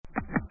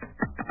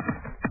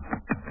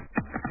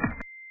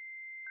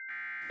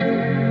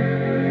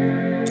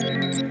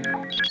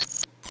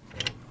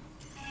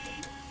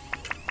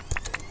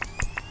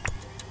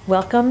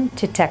Welcome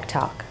to Tech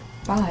Talk.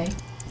 Bye.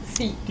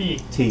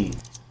 CDT.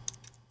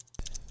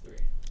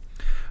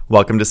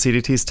 Welcome to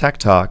CDT's Tech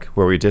Talk,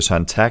 where we dish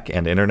on tech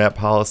and internet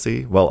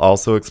policy while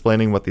also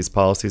explaining what these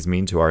policies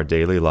mean to our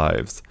daily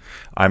lives.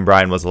 I'm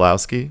Brian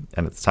Wazalowski,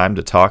 and it's time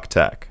to talk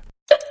tech.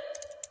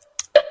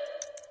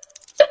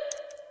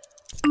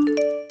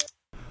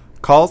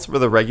 Calls for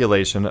the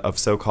regulation of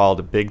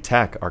so-called big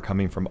tech are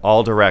coming from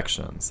all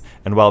directions,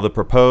 and while the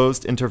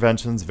proposed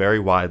interventions vary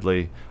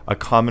widely, a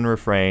common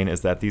refrain is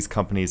that these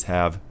companies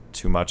have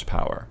too much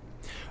power.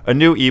 A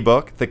new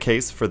ebook, The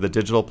Case for the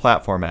Digital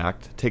Platform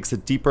Act, takes a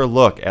deeper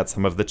look at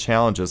some of the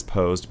challenges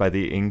posed by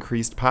the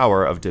increased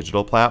power of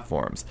digital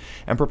platforms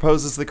and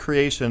proposes the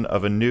creation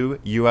of a new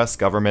U.S.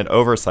 government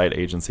oversight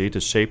agency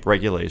to shape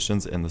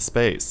regulations in the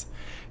space.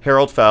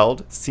 Harold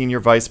Feld, Senior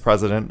Vice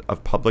President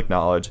of Public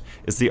Knowledge,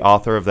 is the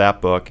author of that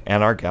book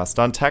and our guest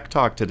on Tech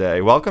Talk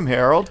today. Welcome,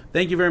 Harold.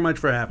 Thank you very much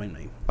for having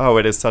me. Oh,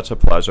 it is such a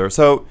pleasure.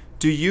 So,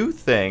 do you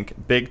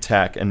think big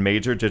tech and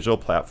major digital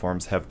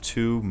platforms have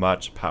too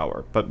much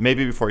power? But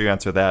maybe before you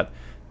answer that,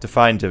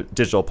 define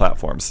digital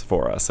platforms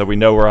for us so we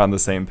know we're on the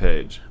same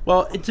page.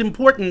 Well, it's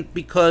important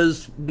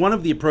because one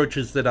of the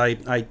approaches that I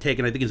take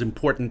and I think is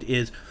important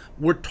is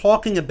we're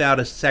talking about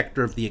a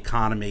sector of the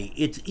economy.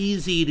 It's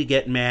easy to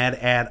get mad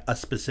at a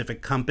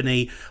specific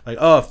company, like,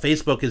 oh,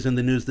 Facebook is in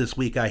the news this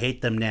week, I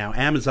hate them now.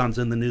 Amazon's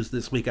in the news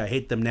this week, I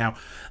hate them now.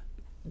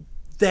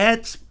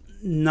 That's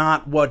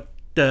not what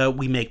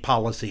we make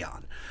policy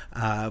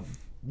on.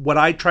 What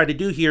I try to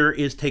do here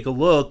is take a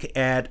look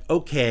at,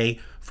 okay,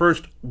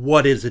 first,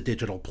 what is a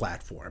digital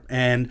platform?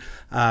 And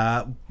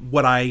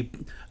what I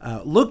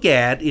look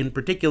at in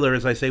particular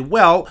is I say,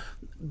 well,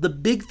 the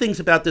big things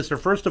about this are,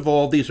 first of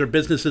all, these are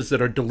businesses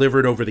that are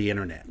delivered over the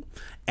internet.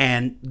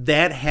 And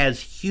that has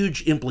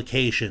huge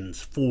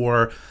implications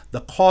for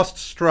the cost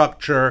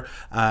structure,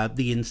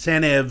 the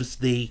incentives,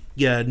 the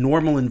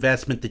normal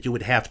investment that you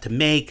would have to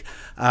make.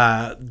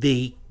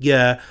 The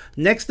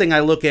next thing I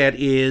look at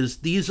is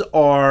these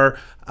are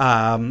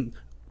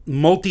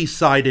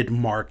multi-sided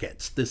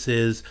markets. This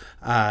is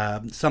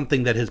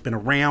something that has been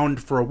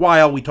around for a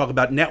while. We talk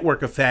about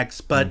network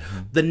effects, but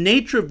the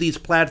nature of these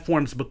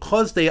platforms,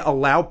 because they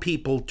allow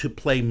people to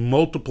play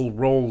multiple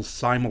roles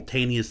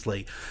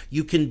simultaneously,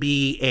 you can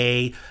be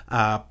a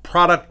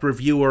product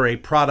reviewer, a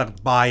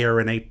product buyer,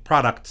 and a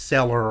product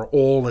seller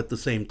all at the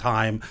same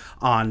time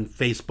on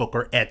Facebook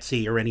or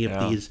Etsy or any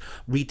of these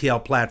retail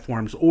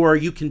platforms, or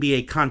you can be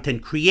a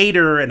content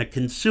creator and a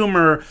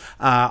consumer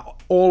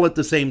all at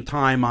the same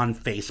time on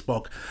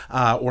Facebook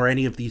or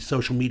any of these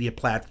social media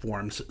platforms.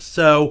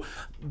 So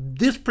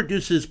this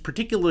produces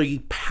particularly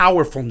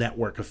powerful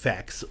network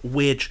effects,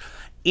 which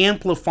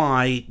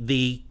amplify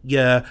the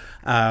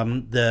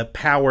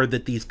power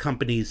that these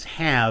companies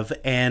have,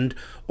 and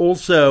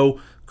also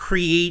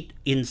create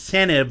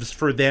incentives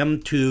for them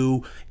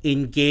to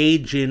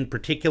engage in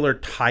particular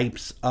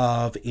types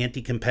of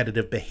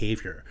anti-competitive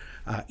behavior.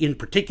 In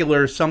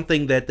particular,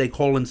 something that they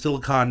call in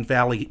Silicon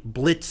Valley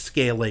blitz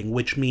scaling,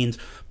 which means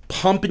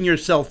pumping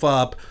yourself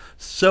up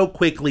so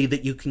quickly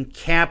that you can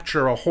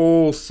capture a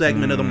whole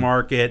segment of the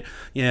market.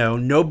 You know,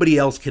 nobody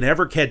else can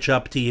ever catch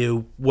up to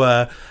you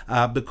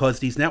because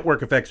these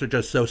network effects are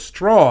just so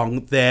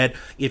strong that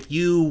if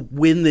you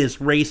win this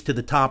race to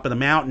the top of the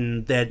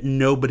mountain, that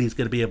nobody's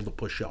going to be able to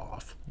push you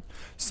off.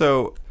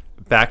 So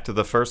back to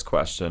the first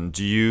question,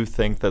 do you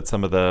think that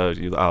some of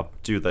I'll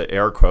do the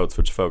air quotes,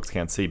 which folks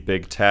can't see,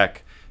 big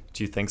tech,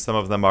 do you think some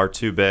of them are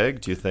too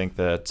big? Do you think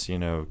that,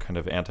 kind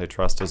of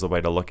antitrust is a way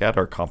to look at,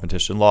 or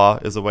competition law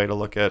is a way to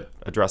look at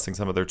addressing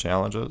some of their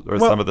challenges, or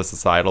some of the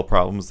societal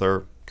problems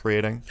they're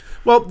creating?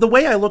 Well, the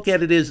way I look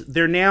at it is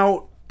they're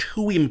now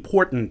too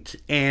important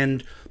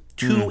and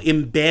too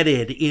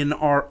embedded in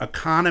our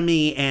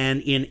economy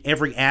and in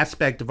every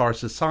aspect of our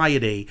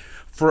society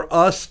for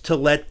us to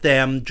let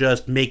them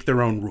just make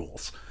their own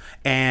rules.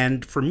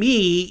 And for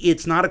me,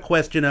 it's not a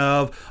question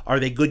of, are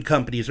they good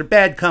companies or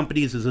bad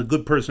companies? Is a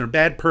good person or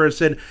bad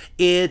person?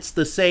 It's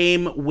the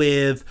same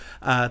with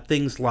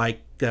things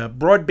like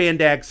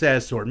broadband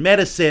access or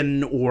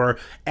medicine or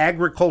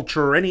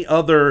agriculture or any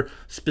other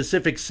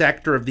specific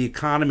sector of the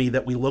economy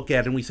that we look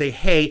at and we say,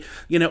 hey,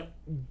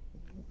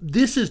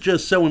 this is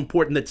just so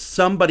important that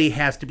somebody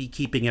has to be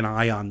keeping an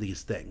eye on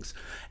these things.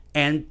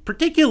 And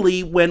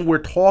particularly when we're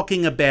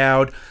talking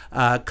about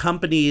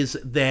companies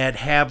that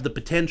have the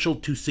potential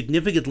to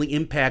significantly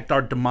impact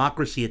our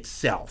democracy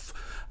itself,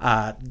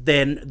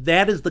 then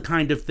that is the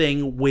kind of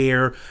thing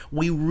where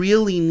we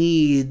really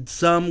need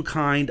some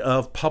kind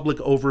of public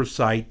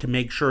oversight to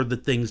make sure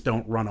that things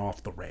don't run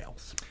off the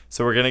rails.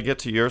 So we're going to get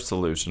to your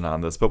solution on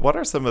this, but what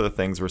are some of the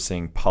things we're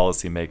seeing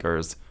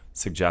policymakers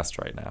suggest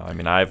right now? I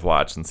mean, I've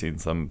watched and seen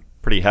some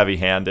pretty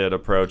heavy-handed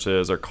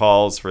approaches or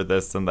calls for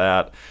this and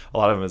that. A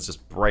lot of them is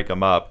just break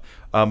them up.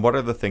 What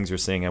are the things you're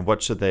seeing, and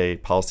what should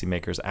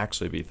policymakers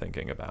actually be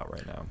thinking about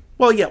right now?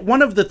 Well, yeah,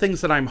 one of the things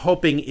that I'm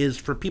hoping is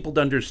for people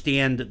to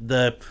understand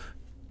the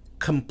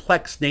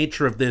complex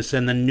nature of this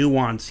and the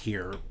nuance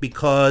here,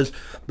 because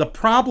the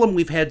problem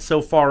we've had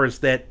so far is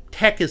that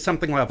tech is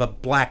something like a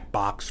black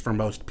box for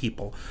most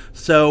people.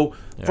 So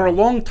for a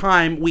long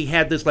time, we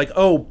had this like,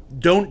 oh,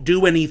 don't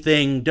do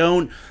anything.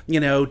 Don't,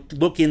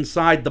 look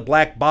inside the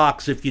black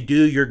box. If you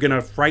do, you're going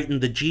to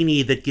frighten the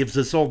genie that gives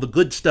us all the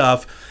good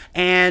stuff.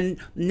 And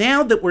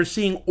now that we're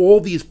seeing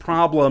all these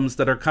problems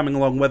that are coming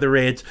along, whether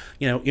it's,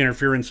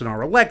 interference in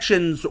our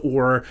elections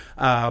or,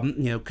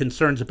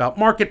 concerns about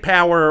market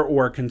power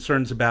or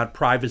concerns about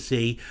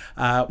privacy,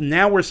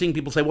 now we're seeing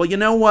people say, well, you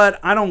know what?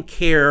 I don't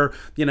care.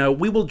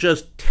 We will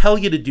just tell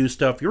you to do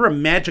stuff. You're a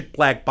magic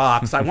black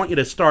box. I want you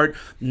to start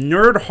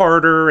nerd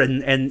harder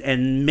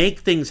and make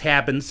things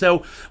happen.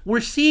 So we're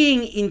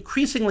seeing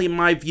increasingly, in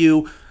my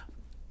view,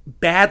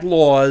 bad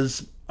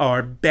laws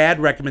or bad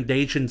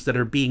recommendations that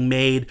are being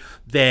made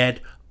that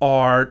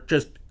are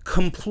just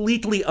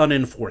completely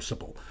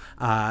unenforceable.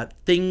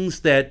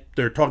 Things that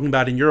they're talking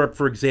about in Europe,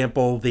 for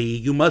example,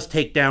 you must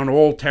take down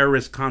all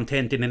terrorist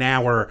content in an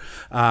hour,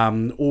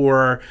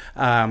 or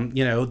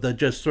the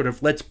just sort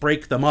of let's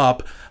break them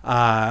up,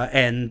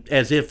 and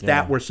as if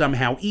that were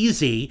somehow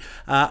easy.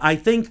 I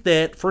think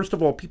that, first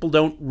of all, people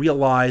don't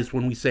realize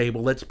when we say,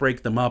 well, let's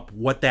break them up,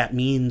 what that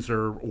means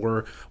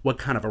or what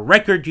kind of a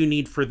record you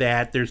need for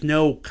that. There's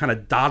no kind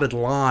of dotted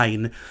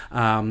line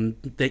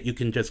that you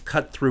can just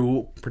cut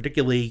through,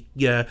 particularly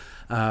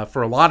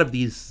for a lot of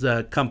these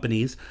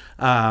companies.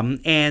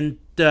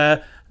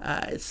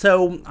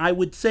 So I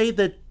would say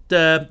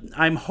that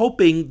I'm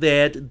hoping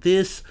that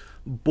this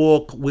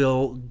book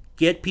will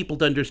get people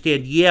to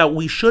understand,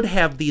 we should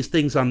have these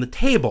things on the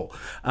table.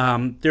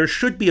 There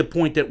should be a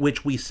point at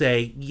which we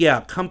say,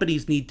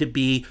 companies need to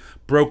be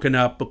broken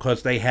up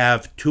because they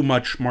have too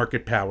much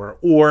market power,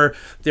 or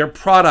their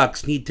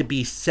products need to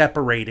be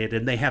separated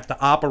and they have to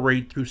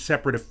operate through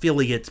separate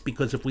affiliates,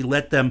 because if we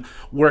let them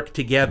work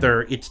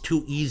together, it's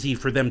too easy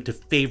for them to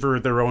favor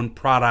their own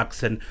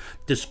products and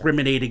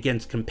discriminate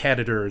against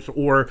competitors.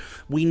 Or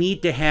we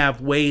need to have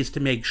ways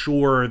to make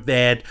sure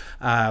that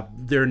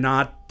they're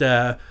not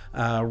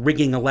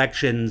rigging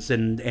elections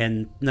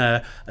and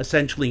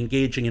essentially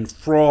engaging in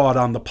fraud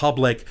on the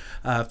public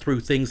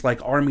through things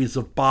like armies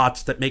of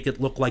bots that make it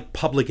look like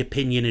public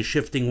opinion is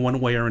shifting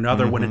one way or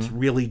another when it's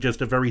really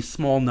just a very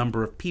small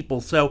number of people.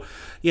 So,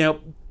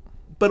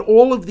 but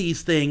all of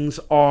these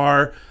things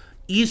are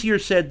easier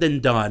said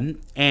than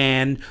done,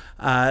 and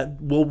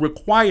will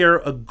require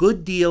a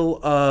good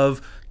deal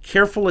of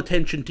careful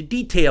attention to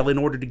detail in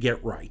order to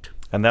get right.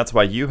 And that's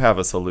why you have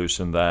a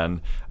solution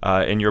then.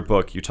 In your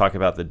book, you talk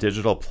about the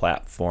Digital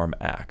Platform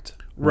Act.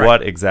 Right.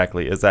 What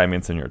exactly is that? I mean,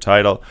 it's in your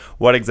title.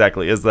 What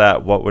exactly is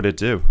that? What would it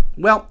do?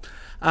 Well,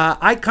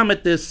 I come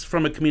at this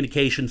from a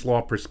communications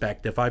law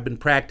perspective. I've been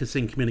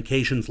practicing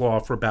communications law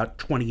for about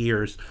 20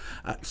 years.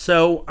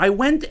 So I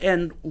went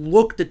and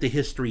looked at the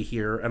history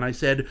here, and I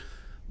said,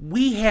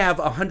 we have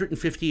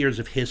 150 years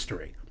of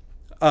history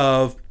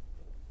of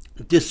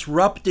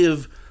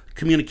disruptive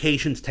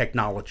communications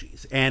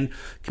technologies. And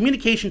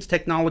communications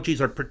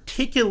technologies are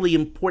particularly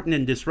important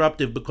and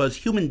disruptive because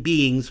human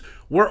beings,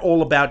 we're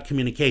all about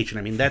communication.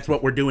 I mean, that's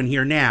what we're doing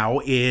here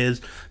now,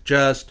 is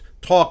just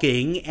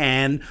talking,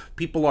 and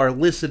people are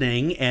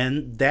listening,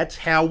 and that's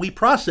how we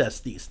process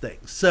these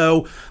things.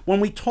 So when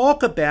we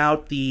talk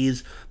about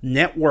these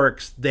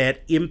networks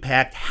that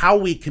impact how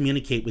we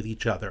communicate with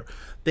each other,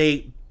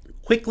 they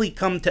quickly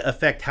come to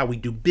affect how we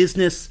do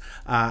business,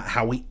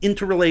 how we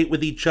interrelate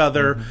with each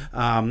other,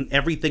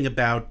 everything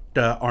about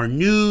our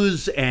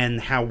news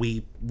and how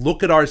we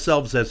look at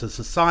ourselves as a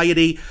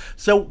society.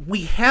 So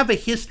we have a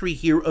history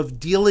here of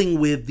dealing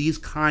with these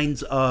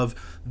kinds of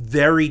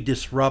very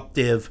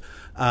disruptive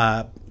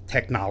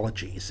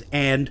technologies.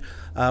 And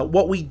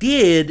what we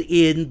did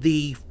in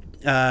the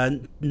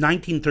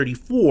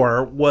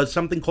 1934 was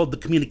something called the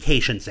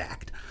Communications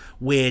Act,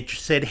 which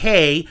said,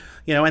 hey,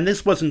 and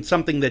this wasn't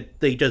something that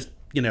they just,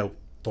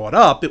 thought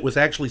up. It was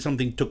actually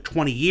something that took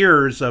 20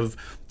 years of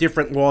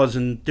different laws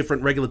and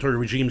different regulatory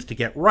regimes to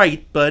get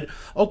right. But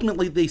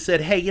ultimately they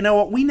said, hey, you know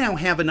what? We now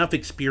have enough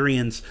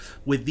experience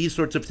with these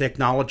sorts of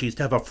technologies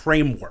to have a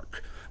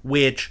framework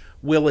which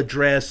will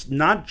address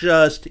not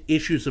just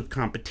issues of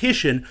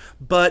competition,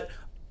 but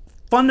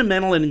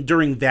fundamental and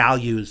enduring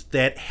values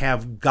that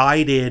have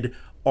guided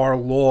our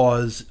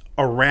laws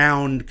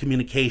around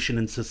communication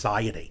in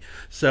society.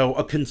 So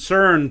a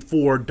concern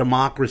for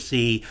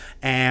democracy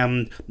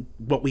and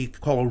what we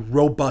call a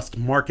robust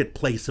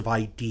marketplace of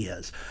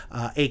ideas,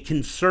 a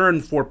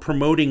concern for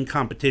promoting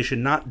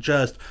competition, not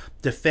just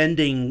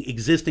defending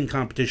existing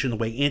competition the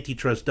way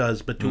antitrust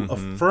does, but to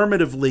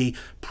affirmatively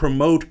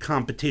promote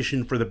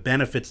competition for the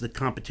benefits that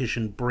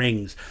competition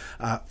brings,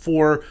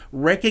 for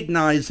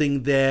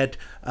recognizing that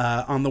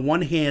on the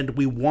one hand,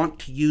 we want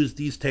to use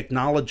these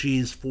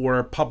technologies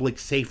for public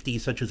safety,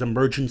 such as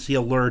emergency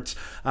alerts,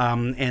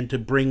 and to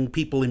bring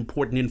people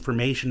important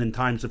information in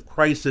times of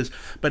crisis,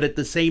 but at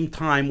the same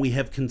time, we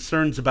have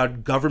concerns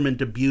about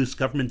government abuse,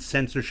 government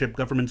censorship,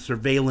 government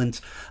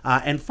surveillance,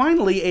 and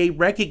finally, a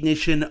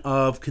recognition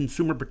of consumer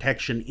consumer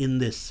protection in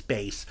this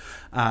space.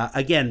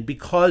 Again,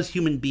 because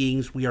human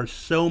beings, we are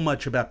so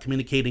much about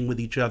communicating with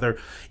each other,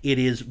 it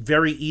is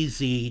very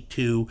easy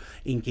to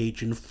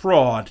engage in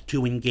fraud,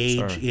 to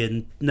engage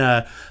in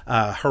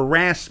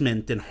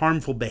harassment and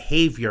harmful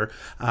behavior.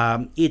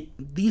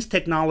 These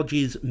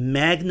technologies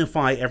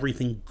magnify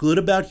everything good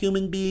about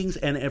human beings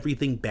and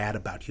everything bad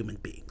about human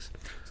beings.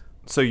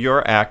 So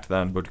your act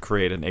then would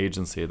create an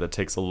agency that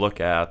takes a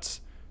look at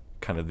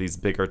kind of these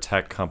bigger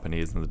tech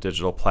companies and the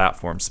digital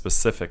platforms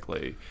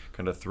specifically,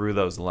 kind of through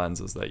those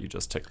lenses that you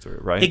just ticked through,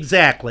 right?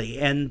 Exactly.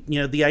 And,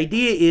 the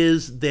idea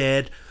is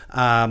that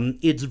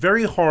it's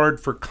very hard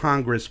for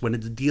Congress when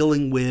it's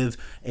dealing with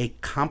a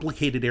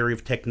complicated area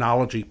of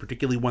technology,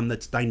 particularly one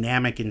that's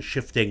dynamic and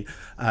shifting,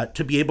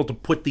 to be able to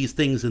put these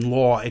things in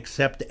law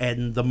except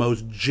in the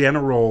most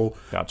general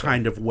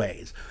kind of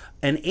ways.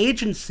 An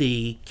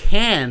agency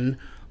can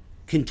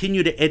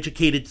continue to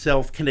educate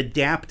itself, can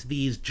adapt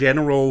these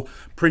general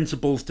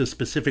principles to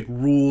specific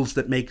rules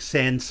that make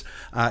sense,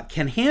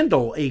 can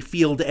handle a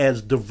field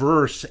as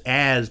diverse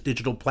as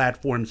digital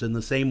platforms in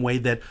the same way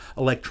that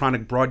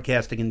electronic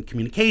broadcasting and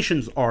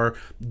communications are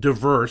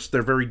diverse.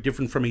 They're very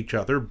different from each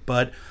other,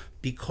 but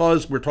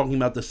because we're talking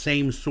about the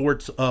same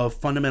sorts of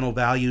fundamental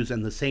values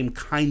and the same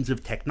kinds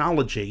of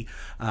technology,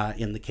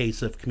 in the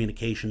case of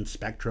communication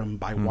spectrum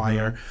by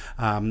wire,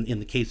 in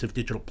the case of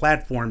digital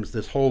platforms,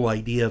 this whole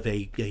idea of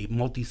a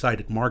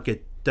multi-sided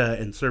market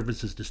and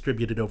services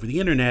distributed over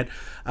the internet,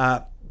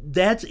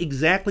 that's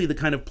exactly the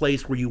kind of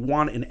place where you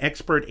want an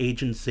expert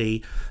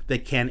agency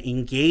that can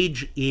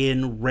engage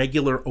in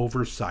regular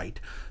oversight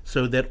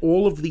so that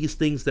all of these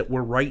things that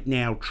we're right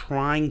now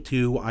trying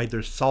to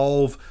either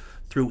solve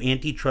through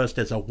antitrust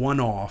as a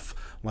one-off,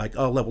 like,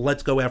 oh,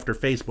 let's go after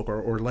Facebook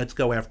or let's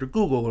go after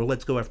Google or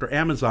let's go after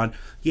Amazon.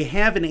 You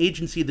have an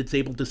agency that's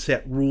able to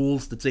set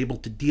rules, that's able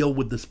to deal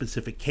with the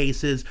specific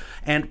cases,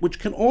 and which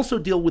can also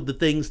deal with the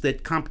things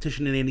that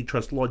competition and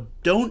antitrust law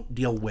don't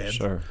deal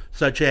with,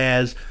 such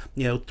as,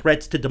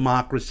 threats to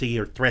democracy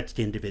or threats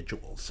to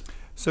individuals.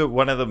 So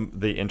one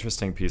of the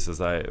interesting pieces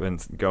when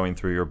going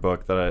through your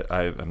book that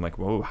I'm like,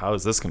 whoa, how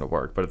is this going to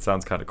work? But it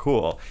sounds kind of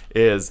cool,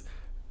 is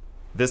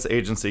this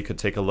agency could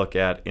take a look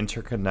at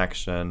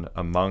interconnection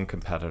among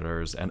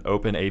competitors and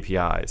open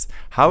APIs.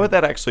 How would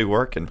that actually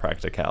work in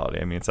practicality?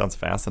 I mean, it sounds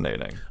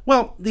fascinating.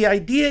 Well, the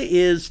idea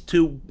is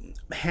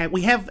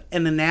we have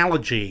an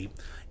analogy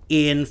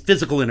in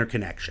physical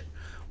interconnection.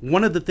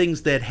 One of the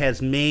things that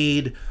has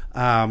made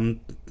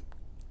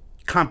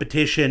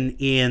competition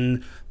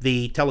in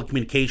the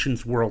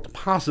telecommunications world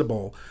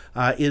possible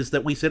is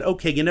that we said,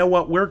 okay, you know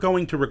what, we're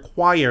going to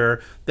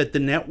require that the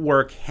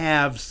network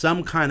have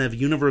some kind of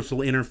universal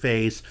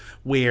interface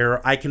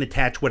where I can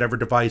attach whatever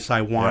device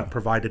I want,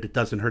 provided it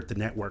doesn't hurt the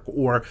network,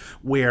 or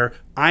where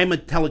I'm a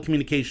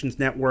telecommunications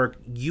network,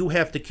 you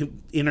have to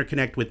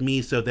interconnect with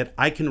me so that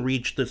I can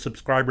reach the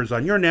subscribers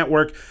on your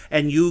network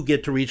and you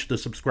get to reach the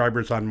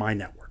subscribers on my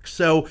network.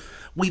 So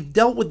we've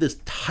dealt with this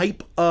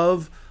type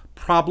of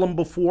problem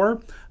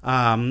before.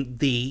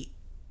 The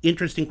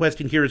interesting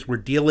question here is we're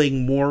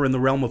dealing more in the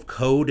realm of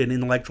code and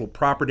intellectual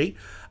property.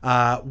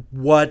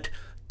 What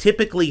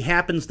typically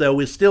happens, though,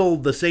 is still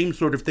the same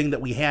sort of thing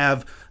that we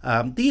have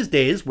these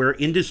days, where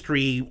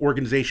industry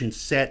organizations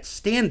set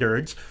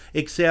standards,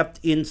 except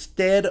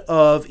instead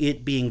of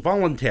it being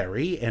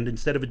voluntary and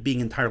instead of it being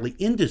entirely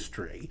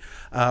industry,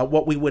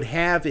 what we would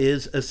have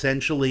is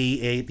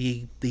essentially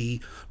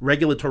the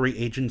regulatory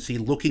agency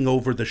looking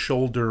over the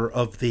shoulder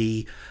of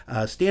the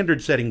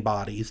standard-setting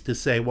bodies to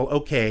say, well,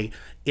 okay,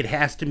 it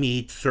has to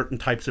meet certain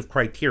types of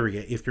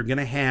criteria. If you're going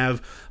to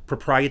have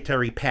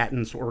proprietary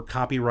patents or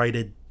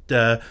copyrighted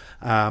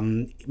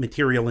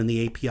material in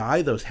the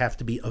API, those have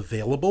to be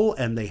available,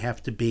 and they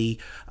have to be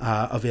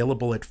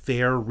available at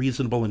fair,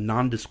 reasonable, and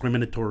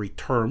non-discriminatory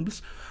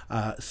terms,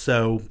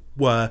 so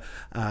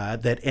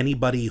that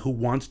anybody who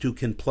wants to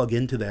can plug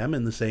into them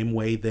in the same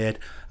way that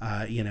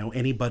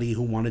anybody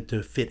who wanted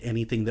to fit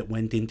anything that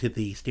went into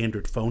the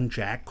standard phone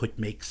jack could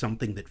make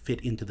something that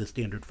fit into the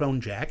standard phone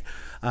jack,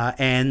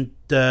 and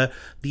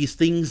these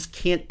things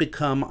can't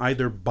become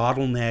either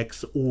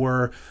bottlenecks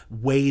or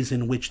ways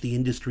in which the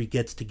industry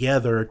gets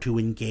together to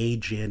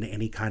engage in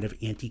any kind of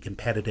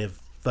anti-competitive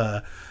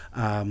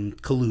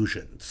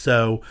collusion.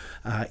 So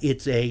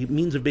it's a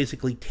means of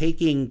basically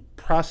taking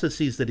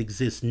processes that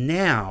exist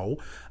now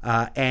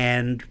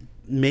and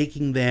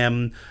making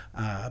them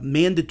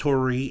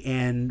mandatory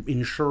and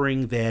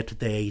ensuring that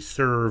they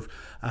serve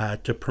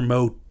to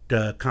promote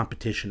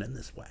competition in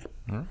this way.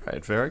 All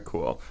right, very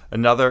cool.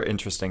 Another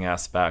interesting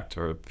aspect,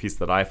 or a piece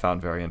that I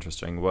found very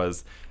interesting,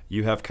 was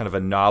you have kind of a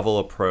novel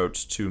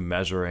approach to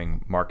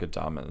measuring market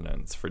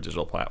dominance for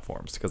digital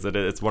platforms, because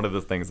it's one of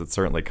the things that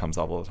certainly comes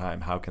up all the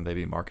time. How can they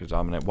be market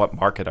dominant? What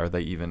market are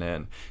they even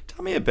in?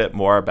 Tell me a bit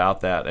more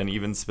about that, and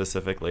even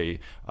specifically,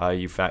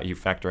 you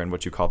factor in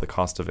what you call the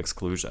cost of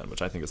exclusion,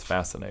 which I think is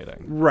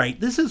fascinating. Right.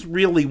 This is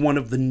really one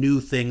of the new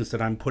things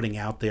that I'm putting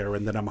out there,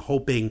 and that I'm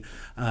hoping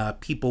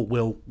people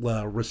will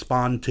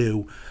respond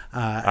to.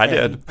 I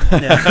did.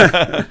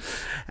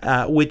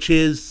 Which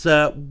is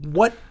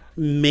what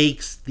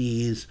makes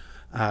these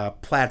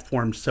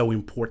platforms so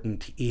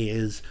important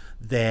is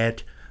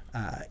that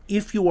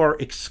if you are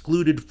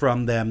excluded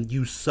from them,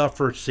 you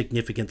suffer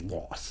significant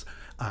loss.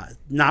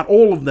 Not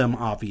all of them,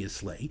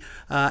 obviously.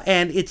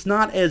 And it's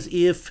not as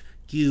if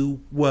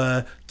you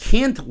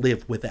can't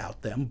live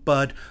without them.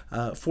 But,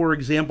 for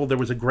example, there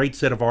was a great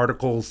set of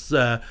articles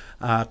a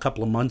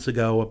couple of months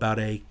ago about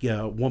a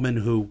woman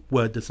who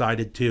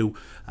decided to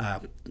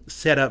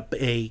set up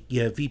a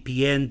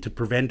VPN to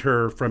prevent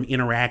her from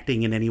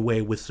interacting in any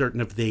way with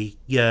certain of the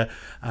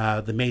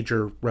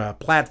major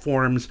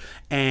platforms,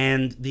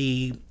 and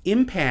the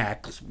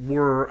impacts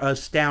were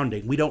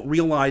astounding. We don't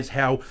realize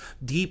how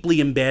deeply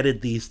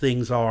embedded these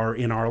things are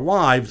in our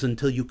lives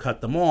until you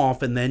cut them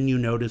off, and then you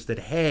notice that,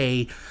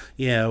 hey,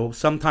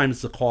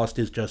 sometimes the cost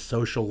is just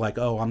social, like,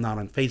 oh, I'm not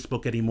on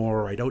Facebook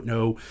anymore, or I don't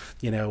know,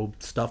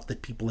 stuff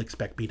that people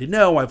expect me to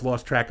know, I've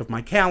lost track of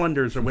my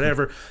calendars or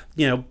whatever,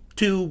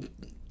 to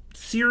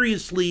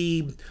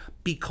seriously,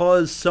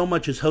 because so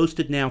much is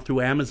hosted now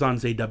through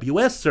Amazon's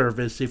AWS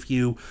service, if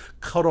you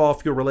cut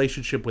off your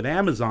relationship with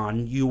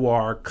Amazon, you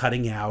are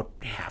cutting out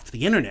half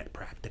the internet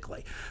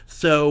practically.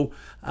 So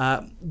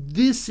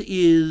this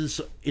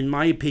is, in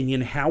my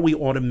opinion, how we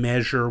ought to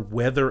measure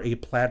whether a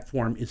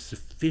platform is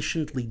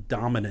sufficiently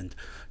dominant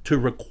to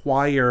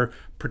require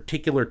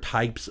particular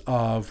types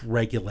of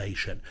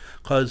regulation.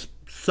 Because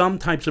some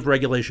types of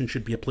regulation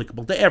should be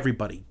applicable to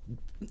everybody.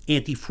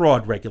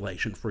 Anti-fraud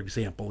regulation, for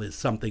example, is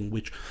something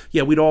which,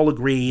 we'd all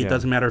agree, it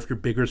doesn't matter if you're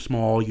big or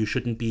small, you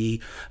shouldn't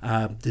be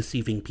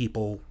deceiving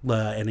people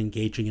and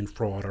engaging in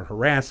fraud or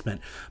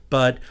harassment.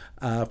 But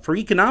for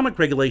economic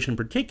regulation in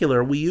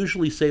particular, we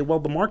usually say, well,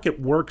 the market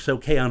works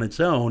okay on its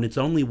own. It's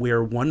only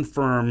where one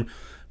firm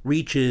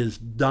reaches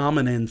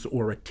dominance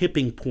or a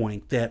tipping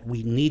point that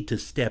we need to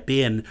step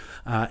in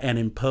and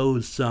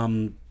impose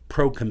some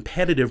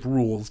pro-competitive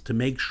rules to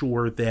make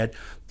sure that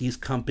these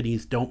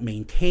companies don't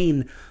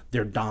maintain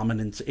their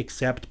dominance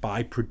except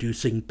by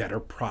producing better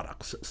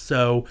products.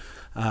 So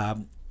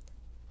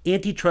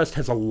antitrust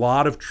has a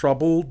lot of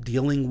trouble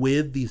dealing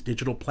with these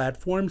digital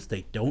platforms.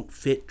 They don't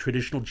fit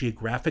traditional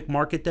geographic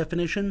market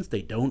definitions.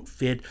 They don't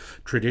fit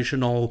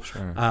traditional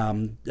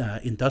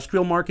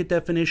industrial market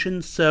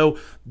definitions. So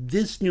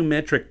this new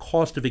metric,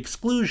 cost of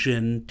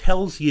exclusion,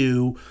 tells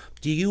you,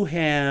 do you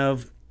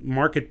have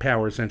market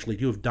power, essentially?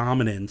 Do you have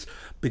dominance?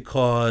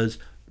 Because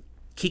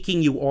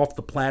kicking you off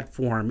the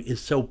platform is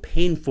so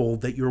painful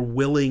that you're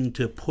willing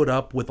to put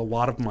up with a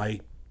lot of my,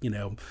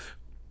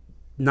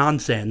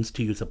 nonsense,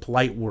 to use a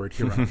polite word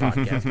here on the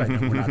podcast. I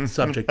know we're not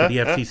subject to the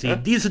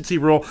FCC decency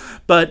rule,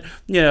 but,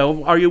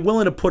 are you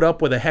willing to put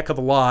up with a heck of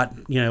a lot,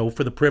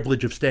 for the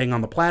privilege of staying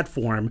on the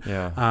platform?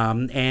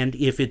 And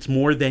if it's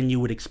more than you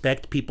would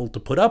expect people to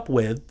put up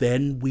with,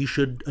 then we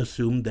should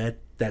assume that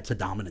that's a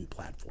dominant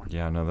platform.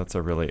 Yeah, no, that's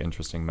a really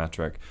interesting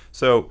metric.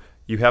 So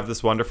you have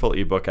this wonderful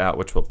ebook out,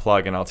 which we'll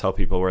plug, and I'll tell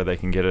people where they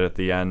can get it at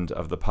the end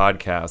of the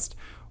podcast.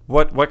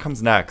 What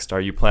comes next?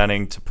 Are you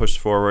planning to push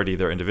forward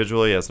either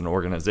individually as an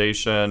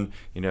organization,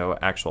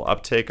 actual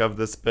uptake of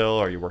this bill?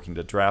 Are you working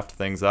to draft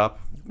things up?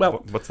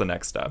 Well, what's the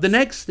next step? The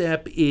next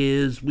step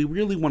is we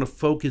really want to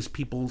focus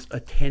people's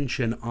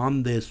attention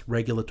on this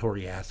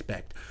regulatory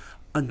aspect.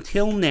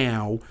 Until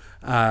now,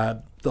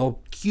 the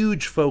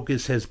huge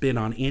focus has been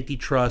on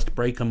antitrust,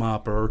 break them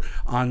up, or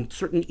on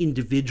certain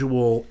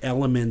individual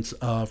elements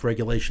of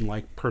regulation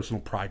like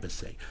personal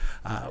privacy.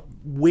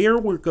 Where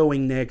we're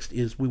going next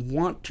is we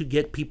want to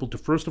get people to,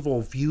 first of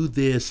all, view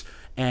this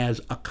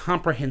as a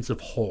comprehensive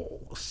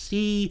whole.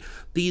 See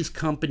these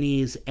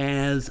companies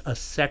as a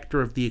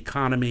sector of the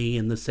economy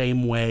in the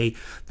same way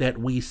that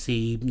we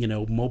see,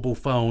 mobile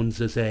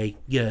phones as a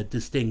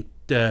distinct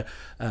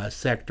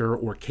sector,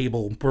 or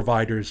cable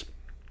providers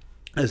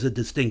as a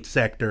distinct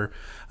sector,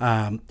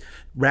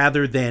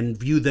 rather than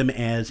view them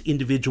as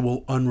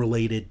individual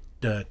unrelated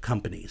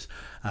companies.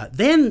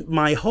 Then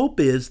my hope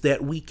is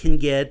that we can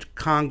get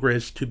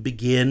Congress to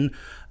begin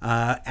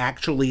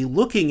actually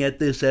looking at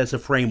this as a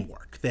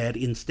framework, that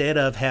instead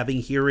of having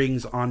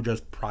hearings on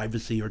just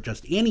privacy or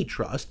just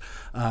antitrust,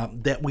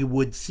 that we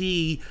would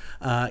see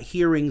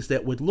hearings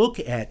that would look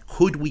at,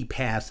 could we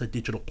pass a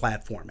Digital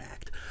Platform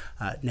Act?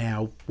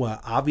 Now,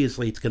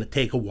 obviously, it's going to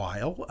take a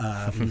while.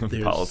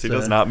 Policy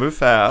does not move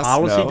fast.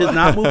 Policy does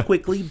not move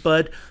quickly,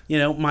 but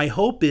my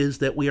hope is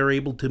that we are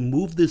able to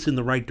move this in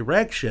the right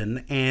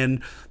direction,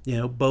 and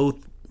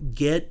both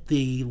get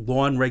the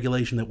law and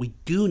regulation that we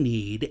do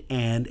need,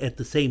 and at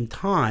the same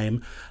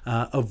time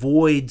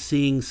avoid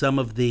seeing some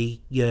of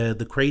the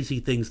crazy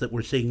things that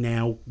we're seeing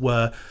now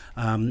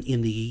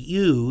in the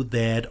EU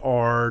that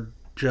are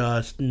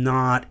just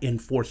not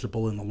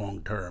enforceable in the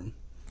long term.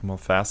 Well,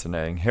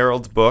 fascinating.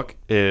 Harold's book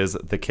is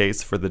The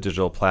Case for the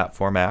Digital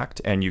Platform Act,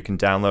 and you can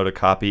download a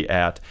copy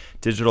at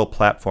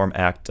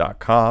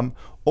digitalplatformact.com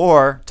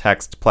or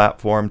text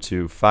platform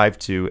to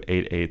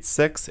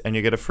 52886 and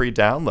you get a free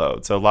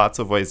download. So lots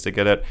of ways to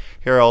get it.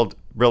 Harold,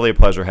 really a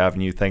pleasure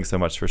having you. Thanks so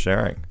much for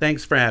sharing.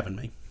 Thanks for having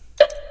me.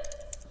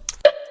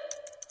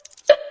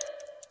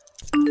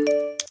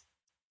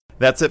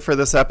 That's it for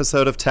this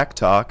episode of Tech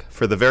Talk.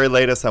 For the very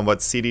latest on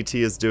what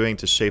CDT is doing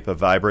to shape a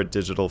vibrant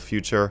digital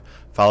future,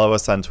 follow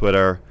us on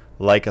Twitter,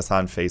 like us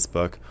on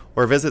Facebook,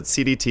 or visit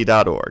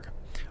cdt.org.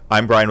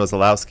 I'm Brian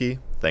Wazalowski.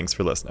 Thanks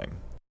for listening.